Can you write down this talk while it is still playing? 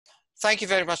Thank you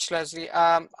very much, Leslie.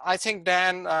 I think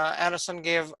Dan Anderson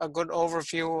gave a good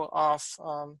overview of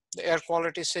the air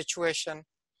quality situation.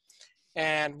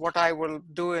 And what I will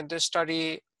do in this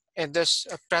study, in this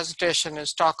presentation,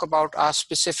 is talk about our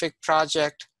specific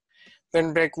project,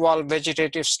 Windbreak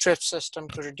Wall-Vegetative Strip System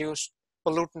to reduce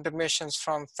pollutant emissions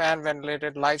from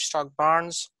fan-ventilated livestock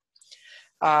barns.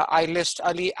 I list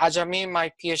Ali Ajami,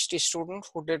 my PhD student,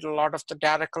 who did a lot of the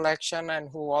data collection and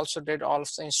who also did all of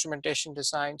the instrumentation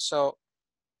design. So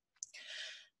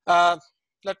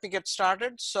let me get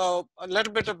started. So a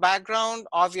little bit of background.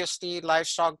 Obviously,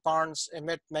 livestock barns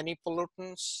emit many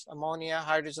pollutants: ammonia,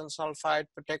 hydrogen sulfide,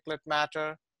 particulate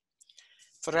matter.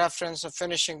 For reference, a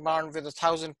finishing barn with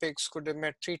 1,000 pigs could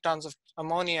emit 3 tons of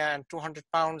ammonia and 200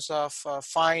 pounds of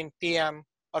fine PM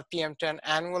or PM10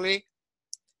 annually.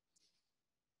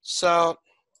 So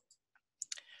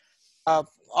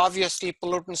obviously,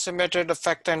 pollutants emitted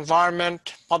affect the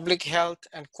environment, public health,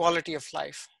 and quality of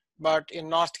life. But in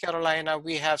North Carolina,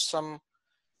 we have some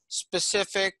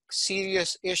specific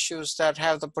serious issues that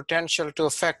have the potential to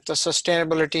affect the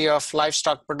sustainability of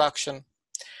livestock production.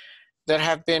 There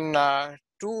have been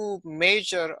 2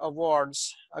 major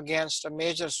awards against a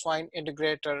major swine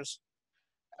integrators,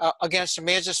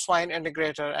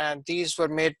 and these were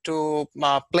made to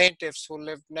plaintiffs who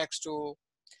lived next to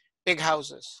pig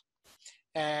houses.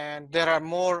 And there are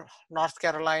more North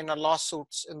Carolina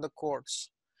lawsuits in the courts.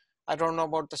 I don't know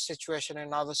about the situation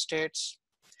in other states.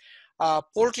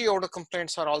 Poultry odor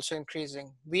complaints are also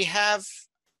increasing. We have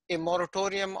a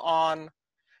moratorium on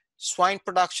swine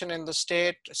production in the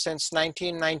state since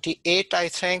 1998, I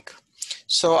think.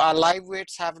 So our live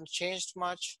weights haven't changed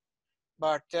much,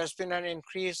 but there's been an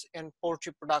increase in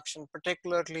poultry production,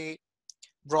 particularly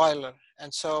broiler.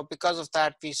 And so because of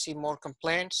that, we see more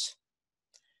complaints.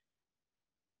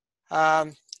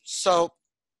 So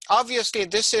obviously,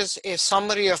 this is a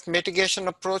summary of mitigation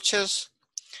approaches.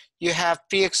 You have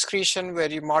pre-excretion where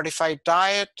you modify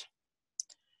diet.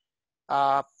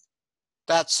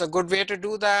 That's a good way to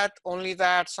do that, only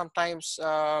that sometimes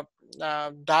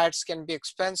diets can be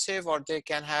expensive or they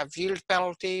can have yield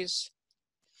penalties.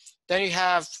 Then you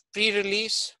have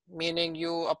pre-release, meaning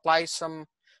you apply some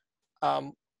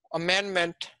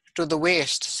amendment to the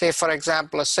waste, say for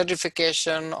example,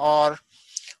 acidification or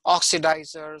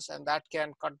oxidizers, and that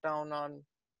can cut down on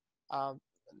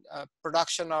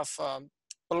production of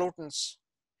pollutants.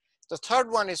 The third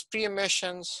one is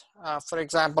pre-emissions. For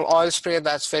example, oil spray,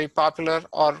 that's very popular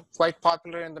or quite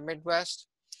popular in the Midwest.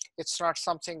 It's not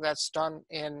something that's done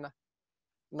in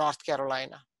North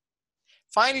Carolina.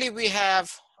 Finally, we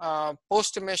have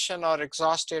post-emission or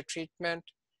exhaust air treatment.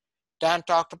 Dan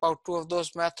talked about 2 of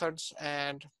those methods,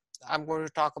 and I'm going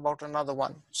to talk about another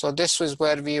one. So this was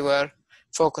where we were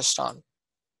focused on.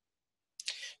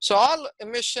 So all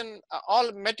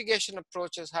mitigation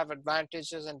approaches have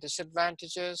advantages and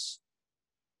disadvantages.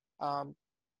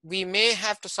 We may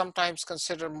have to sometimes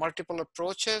consider multiple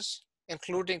approaches,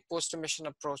 including post-emission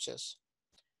approaches.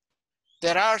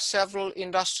 There are several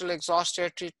industrial exhaust air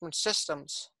treatment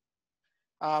systems,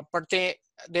 but they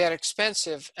are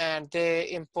expensive and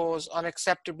they impose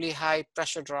unacceptably high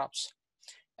pressure drops.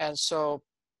 And so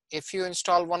if you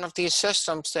install one of these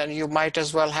systems, then you might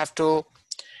as well have to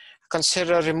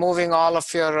consider removing all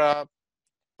of your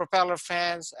propeller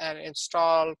fans and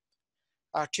install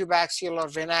tube axial or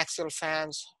vane axial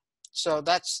fans. So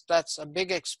that's a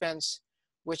big expense,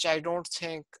 which I don't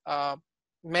think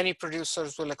many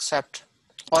producers will accept,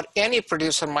 or any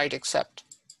producer might accept.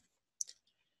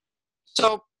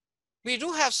 So we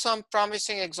do have some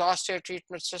promising exhaust air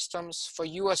treatment systems for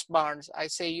US barns. I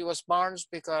say US barns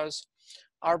because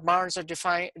our barns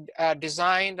are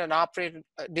designed and operated,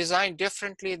 designed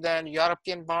differently than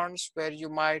European barns, where you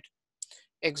might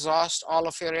exhaust all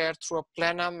of your air through a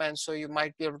plenum, and so you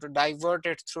might be able to divert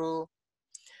it through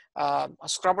a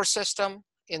scrubber system.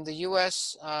 In the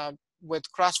US,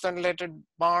 with cross-ventilated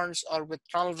barns or with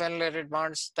tunnel-ventilated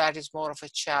barns, that is more of a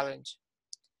challenge.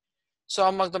 So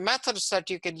among the methods that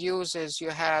you could use is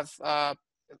you have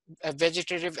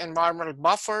vegetative environmental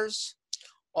buffers,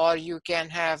 or you can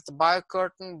have the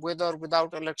biocurtain with or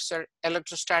without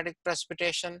electrostatic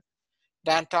precipitation.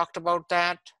 Dan talked about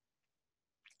that.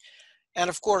 And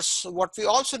of course, what we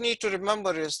also need to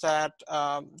remember is that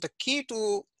the key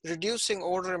to reducing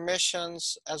odor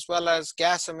emissions as well as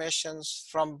gas emissions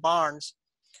from barns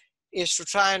is to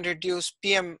try and reduce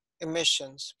PM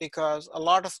emissions, because a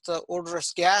lot of the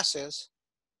odorous gases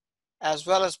as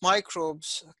well as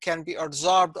microbes can be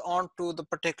absorbed onto the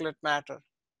particulate matter.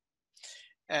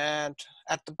 And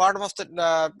at the bottom of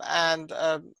the,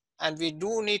 and we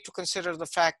do need to consider the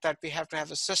fact that we have to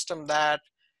have a system that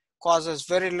causes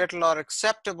very little or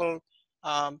acceptable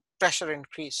pressure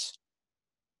increase.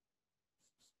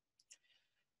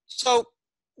 So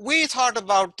we thought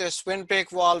about this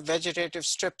windbreak wall vegetative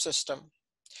strip system.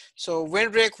 So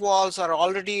windbreak walls are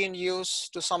already in use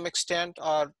to some extent,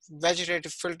 or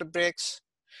vegetative filter breaks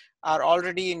are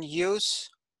already in use,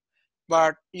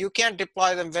 but you can't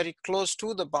deploy them very close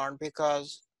to the barn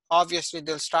because obviously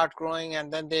they'll start growing,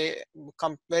 and then they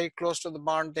come very close to the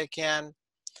barn, they can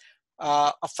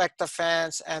affect the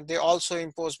fans, and they also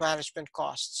impose management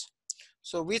costs.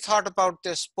 So we thought about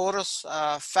this porous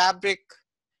fabric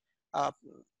uh,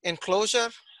 enclosure.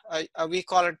 We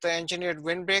call it the engineered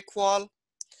windbreak wall,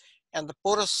 and the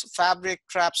porous fabric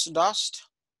traps dust,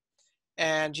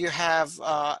 and you have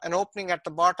an opening at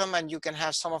the bottom, and you can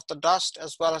have some of the dust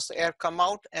as well as the air come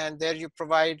out, and there you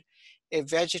provide a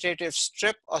vegetative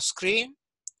strip or screen.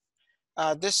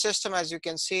 This system, as you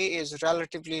can see, is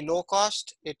relatively low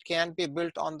cost. It can be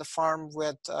built on the farm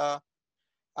with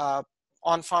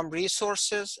on-farm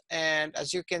resources, and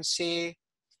as you can see,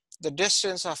 the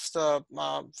distance of the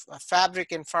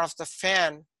fabric in front of the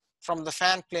fan from the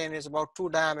fan plane is about 2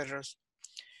 diameters.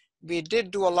 We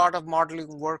did do a lot of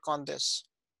modeling work on this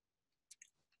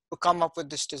to come up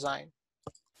with this design.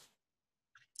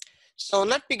 So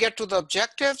let me get to the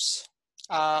objectives.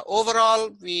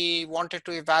 Overall, we wanted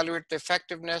to evaluate the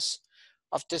effectiveness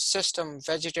of this system,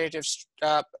 vegetative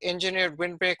engineered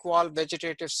windbreak wall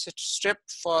vegetative strip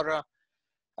for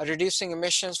reducing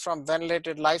emissions from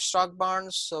ventilated livestock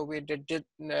barns. So we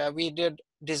did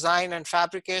design and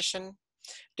fabrication.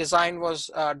 Design was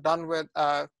done with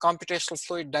computational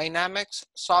fluid dynamics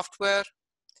software.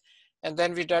 And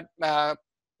then we did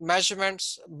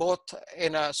measurements both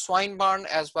in a swine barn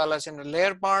as well as in a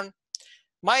layer barn.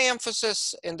 My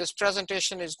emphasis in this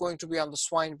presentation is going to be on the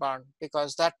swine barn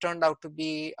because that turned out to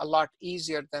be a lot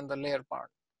easier than the layer barn.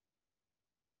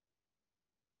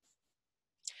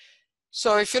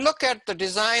 So if you look at the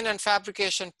design and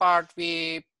fabrication part,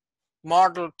 we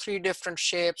modeled 3 different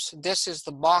shapes. This is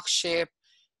the box shape.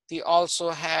 We also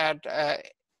had a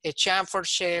chamfer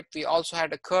shape. We also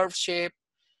had a curved shape.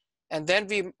 And then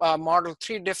we modeled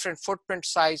 3 different footprint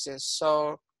sizes.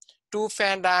 So 2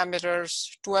 fan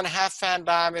diameters, 2.5 fan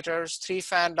diameters, 3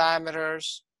 fan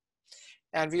diameters.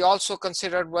 And we also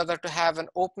considered whether to have an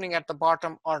opening at the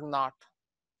bottom or not.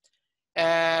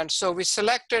 And so we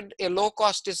selected a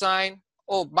low-cost design.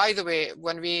 Oh, by the way,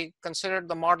 when we considered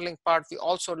the modeling part, we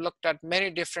also looked at many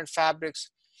different fabrics,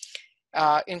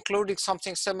 including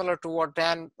something similar to what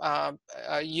Dan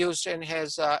used in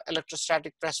his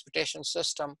electrostatic precipitation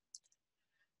system.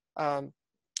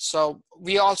 So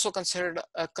we also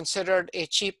considered a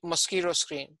cheap mosquito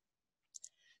screen.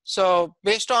 So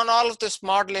based on all of this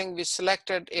modeling, we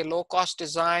selected a low-cost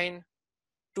design,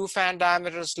 2 fan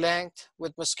diameters length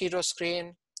with mosquito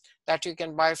screen that you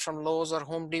can buy from Lowe's or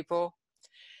Home Depot.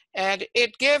 And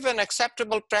it gave an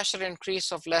acceptable pressure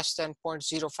increase of less than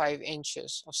 0.05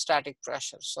 inches of static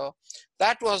pressure. So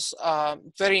that was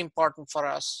very important for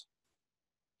us.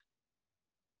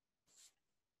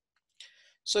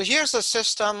 So here's a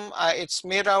system. It's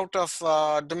made out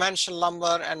of dimension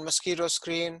lumber and mosquito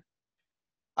screen.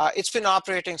 It's been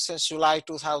operating since July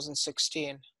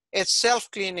 2016. It's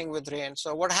self-cleaning with rain.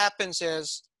 So what happens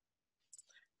is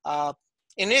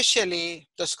initially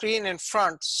the screen in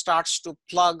front starts to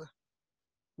plug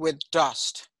with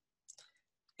dust.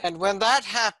 And when that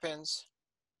happens,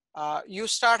 you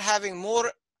start having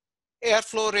more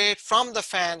airflow rate from the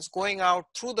fans going out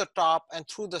through the top and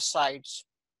through the sides.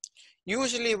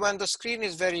 Usually when the screen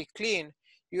is very clean,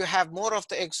 you have more of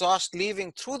the exhaust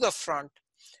leaving through the front.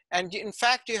 And in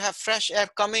fact, you have fresh air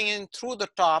coming in through the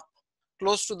top,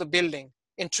 close to the building,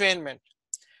 entrainment.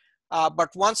 But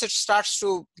once it starts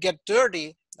to get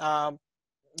dirty,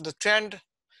 the trend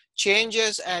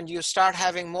changes and you start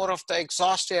having more of the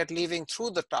exhaust air leaving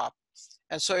through the top.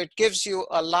 And so it gives you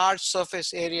a large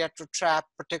surface area to trap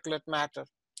particulate matter.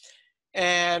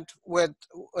 And with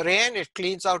rain, it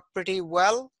cleans out pretty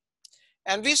well.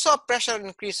 And we saw pressure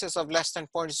increases of less than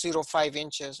 0.05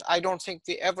 inches. I don't think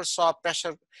we ever saw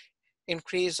pressure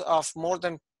increase of more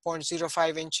than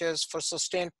 0.05 inches for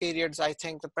sustained periods. I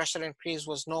think the pressure increase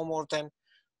was no more than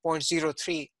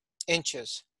 0.03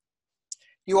 inches.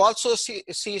 You also see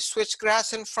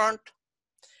switchgrass in front,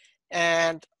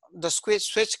 and the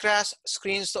switchgrass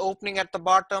screens the opening at the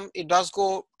bottom. It does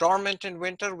go dormant in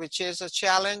winter, which is a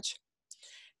challenge.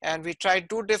 And we tried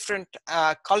 2 different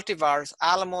cultivars,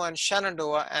 Alamo and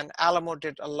Shenandoah, and Alamo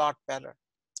did a lot better.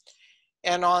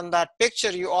 And on that picture,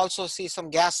 you also see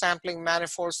some gas sampling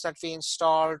manifolds that we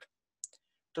installed.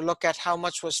 to look at how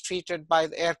much was treated by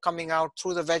the air coming out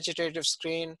through the vegetative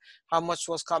screen, how much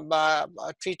was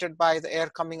treated by the air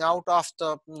coming out of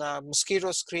the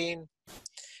mosquito screen.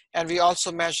 And we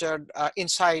also measured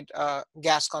inside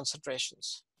gas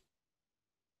concentrations.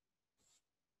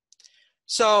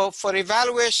 So for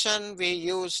evaluation,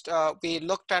 we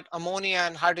looked at ammonia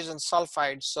and hydrogen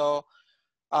sulfide. So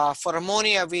for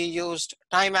ammonia, we used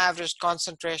time averaged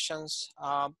concentrations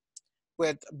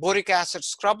with boric acid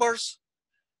scrubbers.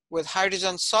 With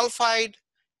hydrogen sulfide,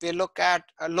 we looked at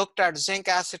zinc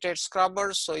acetate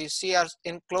scrubbers. So you see our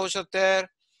enclosure there.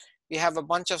 We have a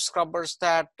bunch of scrubbers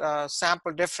that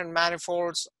sample different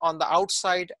manifolds on the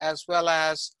outside as well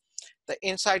as the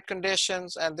inside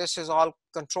conditions, and this is all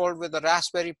controlled with the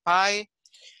Raspberry Pi.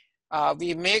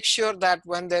 We make sure that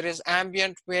when there is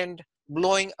ambient wind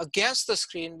blowing against the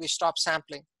screen, we stop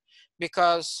sampling,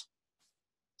 because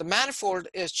the manifold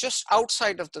is just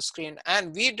outside of the screen,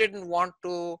 and we didn't want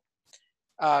to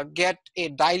get a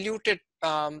diluted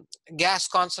gas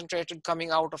concentrated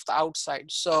coming out of the outside.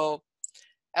 So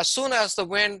as soon as the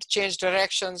wind changed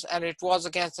directions and it was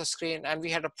against the screen, and we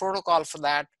had a protocol for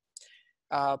that,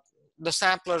 the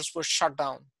samplers were shut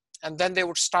down, and then they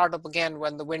would start up again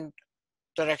when the wind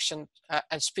direction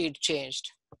and speed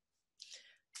changed.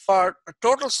 For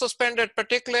total suspended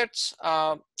particulates,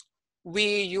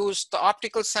 we used the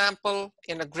optical sample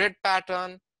in a grid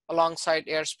pattern alongside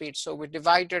airspeed. So we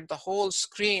divided the whole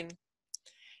screen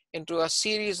into a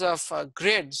series of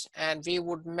grids, and we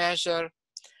would measure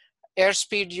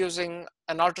airspeed using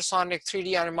an ultrasonic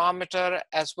 3D anemometer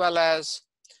as well as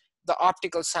the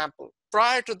optical sample.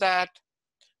 Prior to that,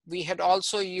 we had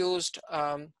also used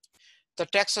the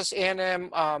Texas A&M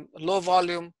low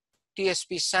volume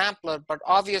TSP sampler, but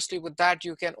obviously with that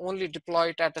you can only deploy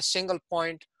it at a single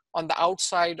point on the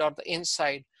outside or the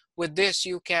inside. With this,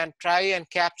 you can try and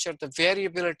capture the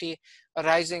variability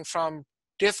arising from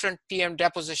different PM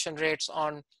deposition rates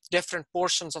on different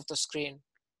portions of the screen.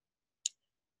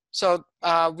 So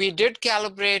we did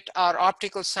calibrate our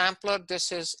optical sampler.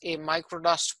 This is a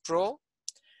Microdust Pro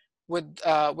with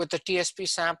the TSP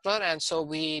sampler, and so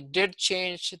we did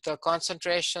change the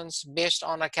concentrations based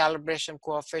on our calibration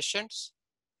coefficients.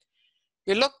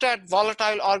 We looked at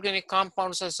volatile organic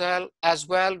compounds as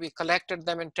well. We collected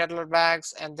them in Tedlar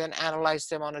bags and then analyzed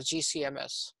them on a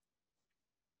GCMS.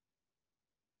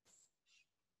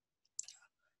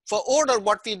 For odor,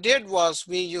 what we did was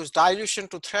we used dilution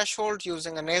to threshold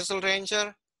using a nasal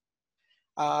ranger.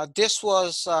 This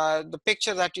was the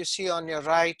picture that you see on your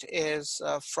right is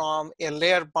from a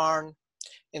layer barn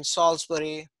in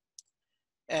Salisbury.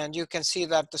 And you can see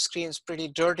that the screen's pretty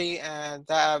dirty, and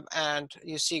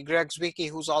you see Greg Zwicky,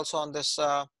 who's also on this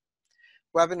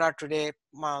webinar today,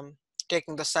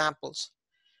 taking the samples.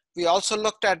 We also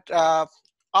looked at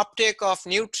uptake of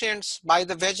nutrients by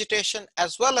the vegetation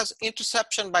as well as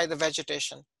interception by the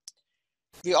vegetation.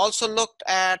 We also looked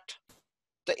at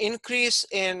the increase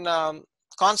in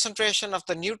concentration of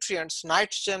the nutrients,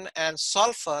 nitrogen and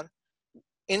sulfur,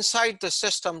 inside the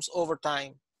systems over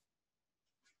time.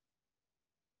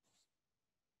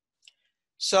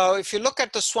 So if you look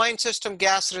at the swine system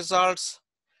gas results,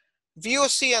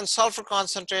 VOC and sulfur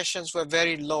concentrations were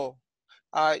very low.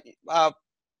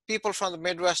 People from the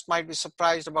Midwest might be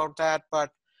surprised about that, but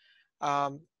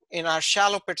in our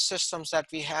shallow pit systems that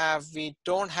we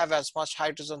don't have as much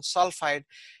hydrogen sulfide,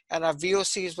 and our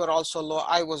VOCs were also low.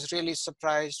 I was really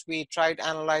surprised. We tried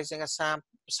analyzing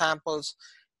samples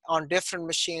on different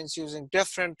machines using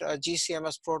different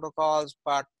GCMS protocols,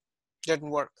 but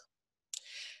didn't work.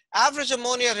 Average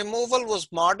ammonia removal was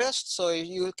modest. So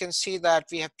you can see that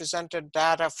we have presented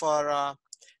data for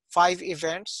 5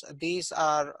 events. These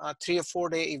are 3 or 4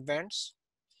 day events.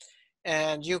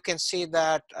 And you can see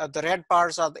that the red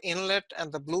bars are the inlet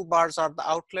and the blue bars are the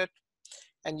outlet.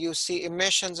 And you see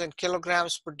emissions in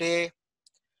kilograms per day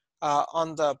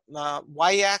on the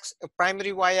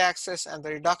primary y-axis, and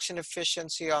the reduction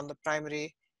efficiency on the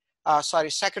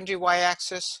secondary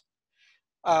y-axis.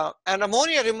 And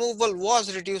ammonia removal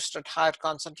was reduced at higher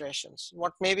concentrations.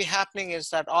 What may be happening is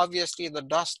that obviously the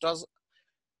dust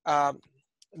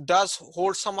does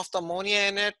hold some of the ammonia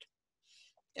in it.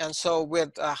 And so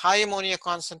with high ammonia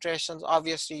concentrations,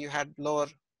 obviously you had lower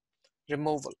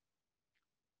removal.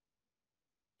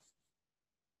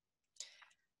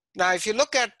 Now, if you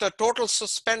look at the total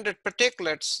suspended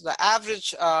particulates, the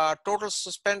average total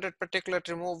suspended particulate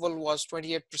removal was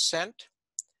 28%.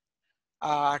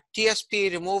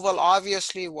 TSP removal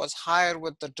obviously was higher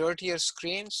with the dirtier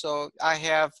screen. So I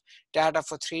have data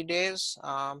for 3 days.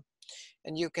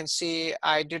 And you can see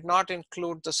I did not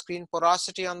include the screen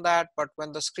porosity on that, but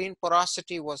when the screen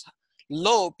porosity was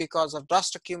low because of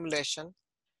dust accumulation,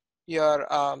 your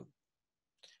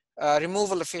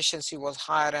removal efficiency was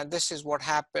higher. And this is what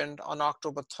happened on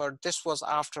October 3rd. This was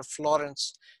after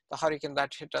Florence, the hurricane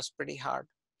that hit us pretty hard.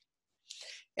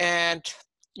 And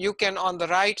you can on the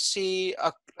right see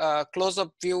a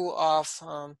close-up view of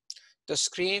the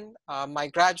screen. My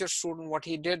graduate student, what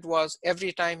he did was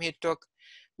every time he took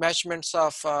measurements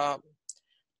of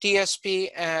TSP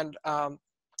and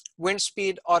wind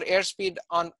speed or airspeed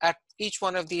at each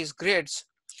one of these grids,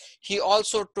 he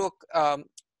also took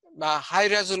high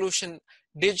resolution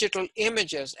digital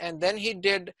images, and then he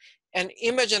did an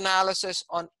image analysis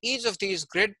on each of these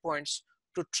grid points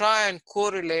to try and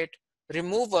correlate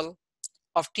removal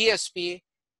of TSP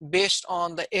based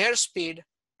on the airspeed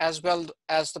as well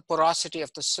as the porosity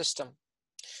of the system.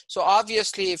 So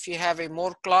obviously, if you have a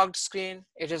more clogged screen,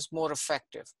 it is more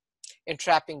effective in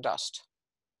trapping dust.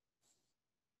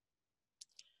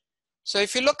 So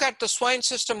if you look at the swine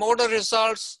system odor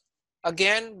results,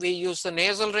 again, we use the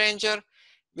nasal ranger.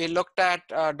 We looked at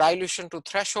dilution to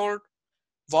threshold,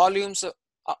 volumes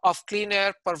of clean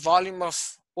air per volume of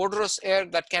odorous air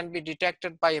that can be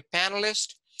detected by a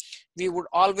panelist. We would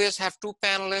always have 2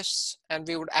 panelists, and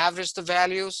we would average the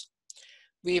values.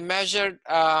 We measured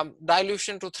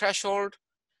dilution to threshold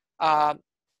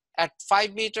at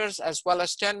 5 meters as well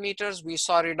as 10 meters. We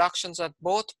saw reductions at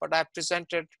both, but I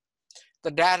presented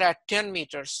the data at 10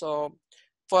 meters. So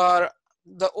for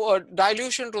the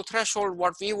dilution to threshold,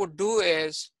 what we would do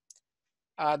is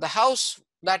the house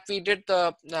that we did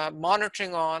the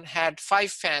monitoring on had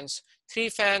 5 fans, 3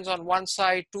 fans on one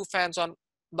side, 2 fans on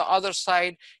the other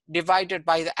side, divided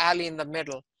by the alley in the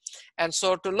middle. And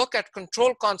so to look at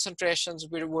control concentrations,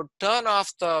 we would turn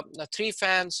off the 3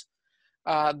 fans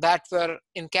that were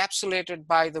encapsulated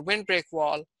by the windbreak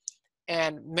wall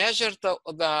and measure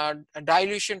the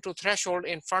dilution to threshold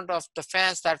in front of the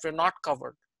fans that were not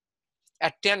covered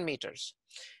at 10 meters.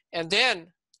 And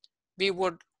then we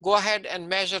would go ahead and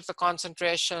measure the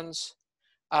concentrations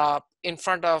in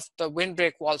front of the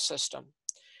windbreak wall system.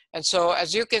 And so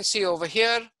as you can see over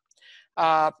here,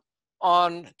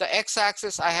 on the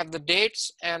x-axis, I have the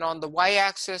dates, and on the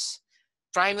y-axis,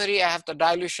 primary, I have the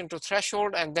dilution to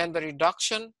threshold and then the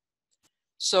reduction.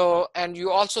 So, and you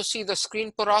also see the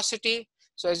screen porosity.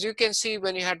 So as you can see,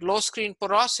 when you had low screen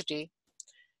porosity,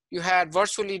 you had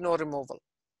virtually no removal.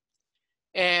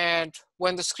 And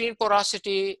when the screen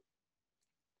porosity,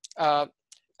 the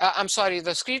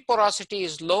screen porosity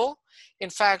is low. In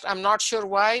fact, I'm not sure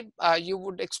why you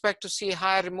would expect to see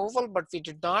higher removal, but we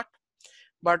did not.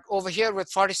 But over here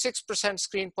with 46%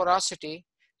 screen porosity,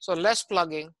 so less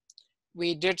plugging,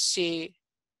 we did see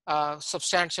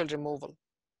substantial removal.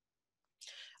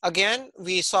 Again,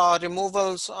 we saw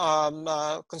removals,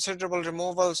 considerable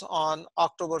removals on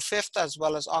October 5th as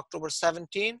well as October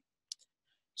 17th.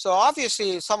 So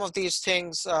obviously some of these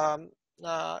things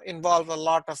involve a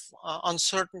lot of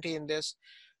uncertainty in this.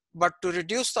 But to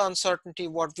reduce the uncertainty,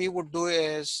 what we would do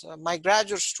is my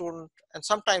graduate student, and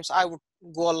sometimes I would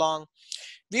go along,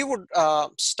 we would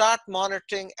start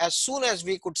monitoring as soon as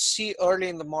we could see early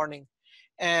in the morning.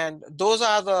 And those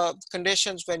are the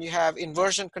conditions when you have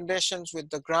inversion conditions with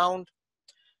the ground,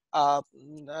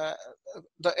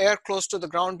 the air close to the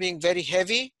ground being very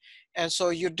heavy. And so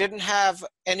you didn't have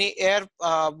any air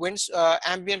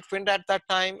ambient wind at that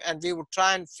time. And we would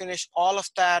try and finish all of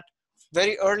that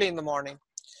very early in the morning.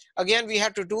 Again, we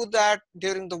had to do that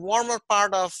during the warmer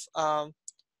part of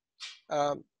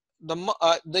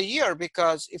the year,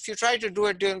 because if you try to do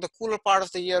it during the cooler part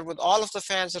of the year with all of the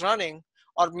fans running,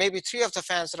 or maybe 3 of the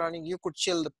fans running, you could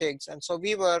chill the pigs. And so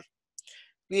we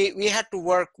had to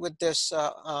work with this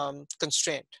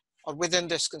constraint, or within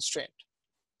this constraint.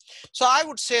 So I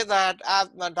would say that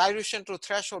dilution to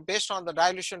threshold, based on the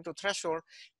dilution to threshold,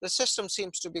 the system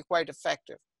seems to be quite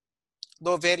effective,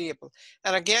 though variable.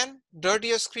 And again,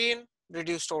 dirtier screen,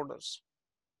 reduced odors.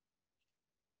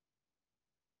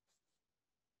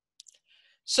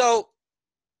 So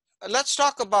let's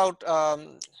talk about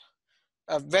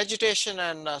vegetation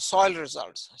and soil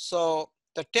results. So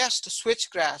the test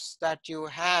switchgrass that you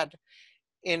had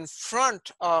in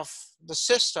front of the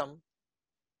system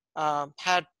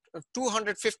had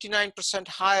 259%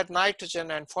 higher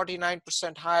nitrogen and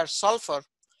 49% higher sulfur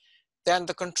than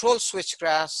the control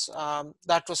switchgrass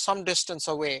that was some distance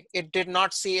away. It did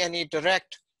not see any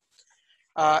direct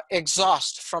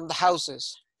exhaust from the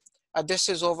houses. This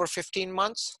is over 15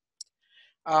 months.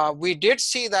 We did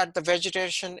see that the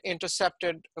vegetation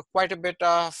intercepted quite a bit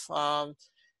of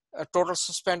total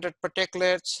suspended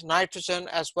particulates, nitrogen,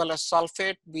 as well as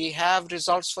sulfate. We have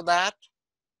results for that.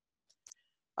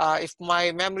 If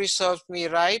my memory serves me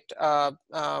right,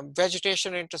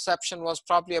 vegetation interception was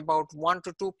probably about 1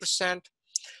 to 2%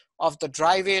 of the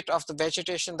dry weight of the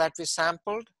vegetation that we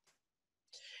sampled.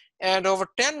 And over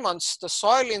 10 months, the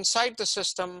soil inside the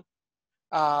system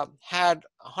had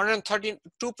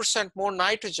 132% more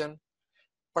nitrogen,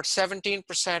 but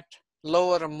 17%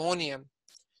 lower ammonium.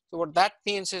 So what that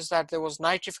means is that there was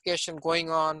nitrification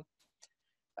going on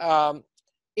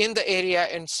in the area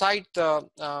inside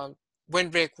the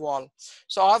windbreak wall.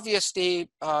 So obviously,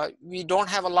 we don't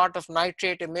have a lot of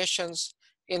nitrate emissions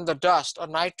in the dust or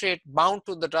nitrate bound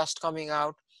to the dust coming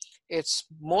out. It's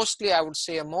mostly, I would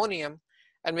say, ammonium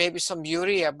and maybe some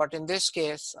urea, but in this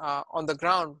case, on the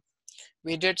ground,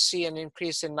 we did see an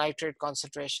increase in nitrate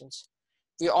concentrations.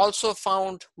 We also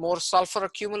found more sulfur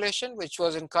accumulation, which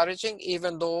was encouraging,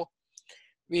 even though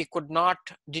we could not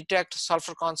detect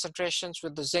sulfur concentrations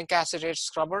with the zinc acetate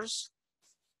scrubbers.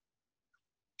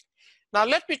 Now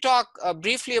let me talk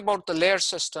briefly about the layer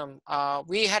system.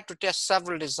 We had to test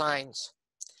several designs,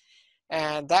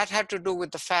 and that had to do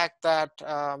with the fact that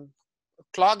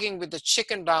clogging with the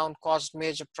chicken down caused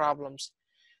major problems.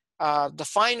 The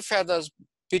fine feathers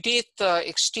beneath the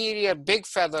exterior big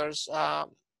feathers,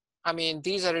 I mean,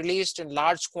 these are released in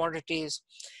large quantities,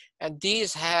 and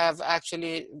these have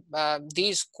actually,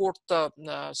 these coat the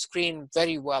screen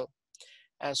very well.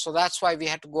 And so that's why we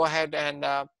had to go ahead and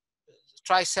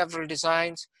try several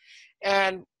designs.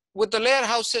 And with the layer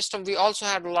house system, we also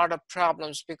had a lot of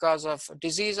problems because of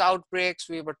disease outbreaks.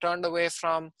 We were turned away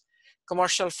from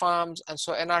commercial farms. And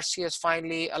so NRCS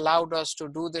finally allowed us to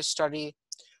do this study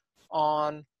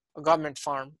on a government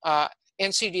farm,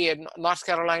 NCDA, North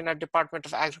Carolina Department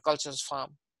of Agriculture's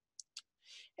farm.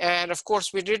 And of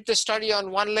course, we did the study on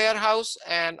one layer house,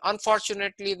 and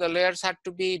unfortunately, the layers had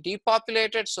to be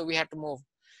depopulated, so we had to move.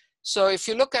 So if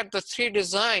you look at the three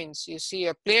designs, you see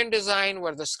a plain design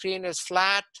where the screen is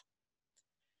flat,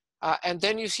 and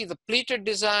then you see the pleated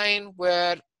design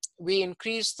where we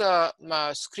increase the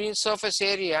screen surface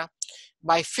area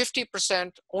by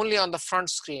 50% only on the front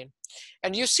screen.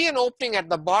 And you see an opening at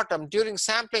the bottom. During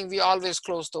sampling, we always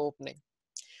close the opening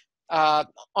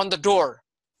on the door.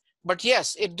 But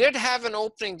yes, it did have an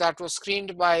opening that was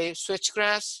screened by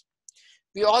switchgrass.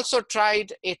 We also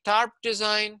tried a tarp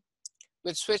design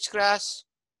with switchgrass,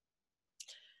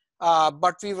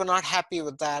 but we were not happy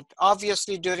with that.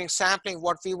 Obviously, during sampling,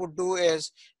 what we would do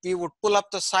is we would pull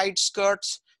up the side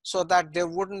skirts so that there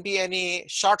wouldn't be any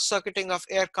short circuiting of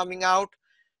air coming out,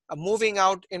 moving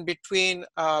out in between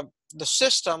the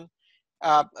system,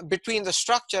 between the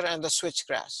structure and the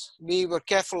switchgrass. We were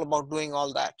careful about doing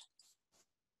all that.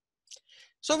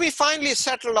 So we finally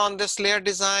settled on this layer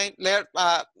design,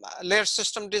 layer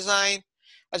system design.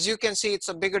 As you can see, it's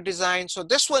a bigger design. So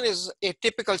this one is a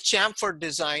typical chamfered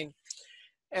design.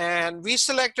 And we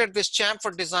selected this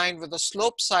chamfered design with a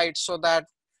slope side so that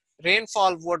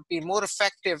rainfall would be more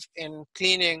effective in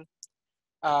cleaning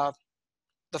the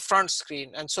front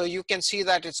screen. And so you can see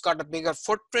that it's got a bigger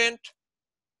footprint.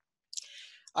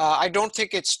 I don't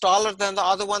think it's taller than the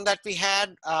other one that we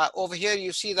had. Over here,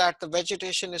 you see that the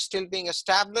vegetation is still being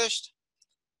established.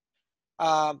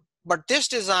 But this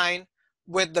design,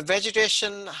 with the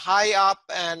vegetation high up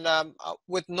and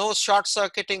with no short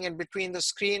circuiting in between the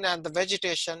screen and the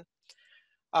vegetation,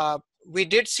 we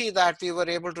did see that we were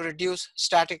able to reduce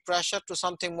static pressure to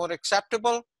something more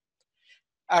acceptable.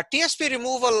 TSP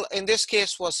removal in this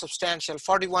case was substantial,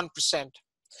 41%.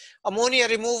 Ammonia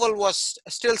removal was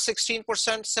still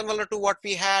 16%, similar to what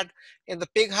we had in the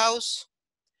pig house.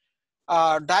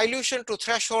 Dilution to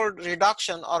threshold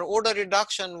reduction or odor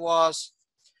reduction was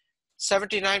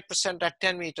 79% at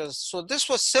 10 meters. So this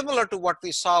was similar to what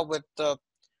we saw with the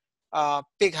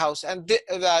pig house. And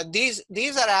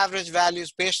these are average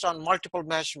values based on multiple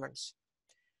measurements.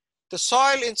 The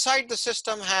soil inside the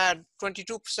system had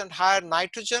 22% higher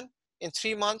nitrogen in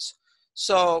 3 months.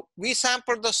 So we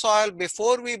sampled the soil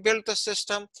before we built the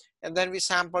system, and then we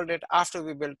sampled it after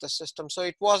we built the system. So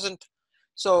it wasn't,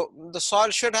 so the soil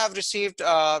should have received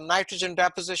nitrogen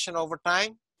deposition over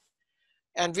time.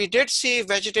 And we did see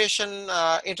vegetation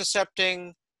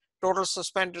intercepting total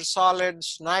suspended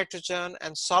solids, nitrogen,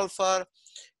 and sulfur.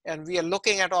 And we are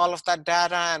looking at all of that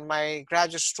data, and my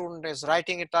graduate student is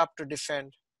writing it up to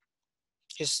defend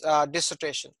his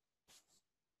dissertation.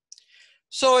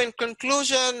 So in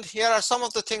conclusion, here are some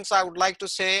of the things I would like to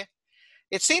say.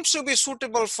 It seems to be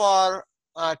suitable for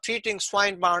treating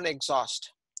swine barn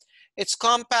exhaust. It's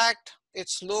compact,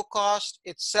 it's low cost,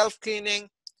 it's self-cleaning,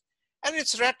 and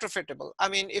it's retrofittable. I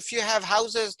mean, if you have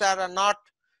houses that are not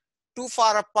too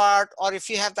far apart, or if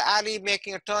you have the alley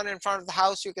making a turn in front of the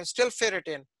house, you can still fit it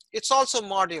in. It's also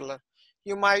modular.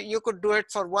 You could do it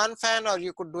for 1 fan, or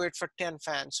you could do it for 10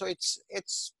 fans. So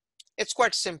it's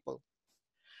quite simple.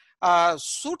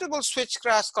 Suitable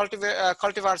switchgrass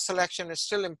cultivar selection is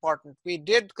still important. We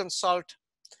did consult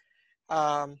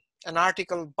an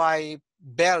article by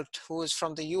Belt, who is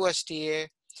from the USDA,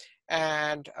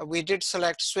 and we did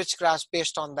select switchgrass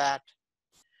based on that.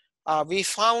 We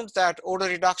found that odor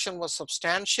reduction was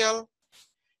substantial.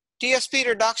 TSP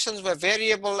reductions were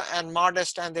variable and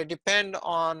modest, and they depend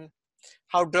on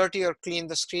how dirty or clean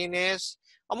the screen is.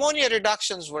 Ammonia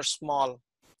reductions were small.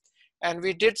 And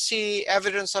we did see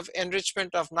evidence of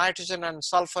enrichment of nitrogen and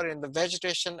sulfur in the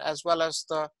vegetation as well as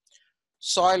the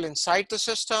soil inside the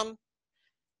system.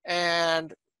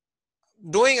 And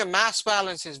doing a mass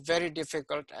balance is very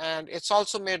difficult. And it's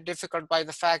also made difficult by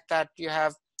the fact that you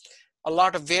have a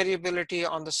lot of variability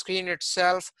on the screen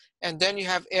itself. And then you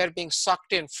have air being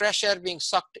sucked in, fresh air being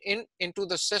sucked into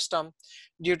the system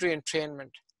due to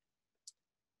entrainment.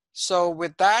 So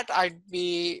with that, I'd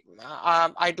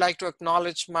like to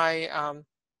acknowledge my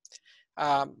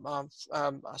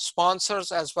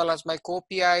sponsors as well as my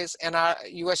co-PIs.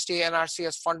 USDA NRC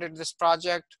has funded this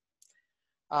project.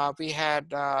 We had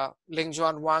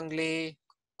Lingjuan Wang Li,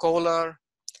 Kohler,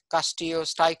 Castillo,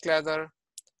 Steichleather,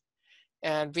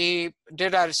 and we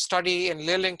did our study in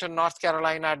Lillington, North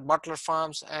Carolina at Butler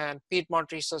Farms, and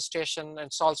Piedmont Research Station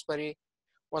in Salisbury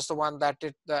was the one that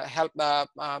did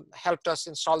helped us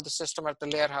install the system at the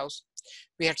layer house.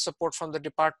 We had support from the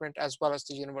department as well as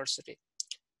the university.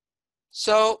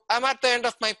 So I'm at the end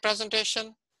of my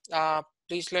presentation.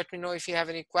 Please let me know if you have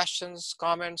any questions,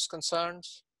 comments,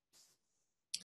 concerns.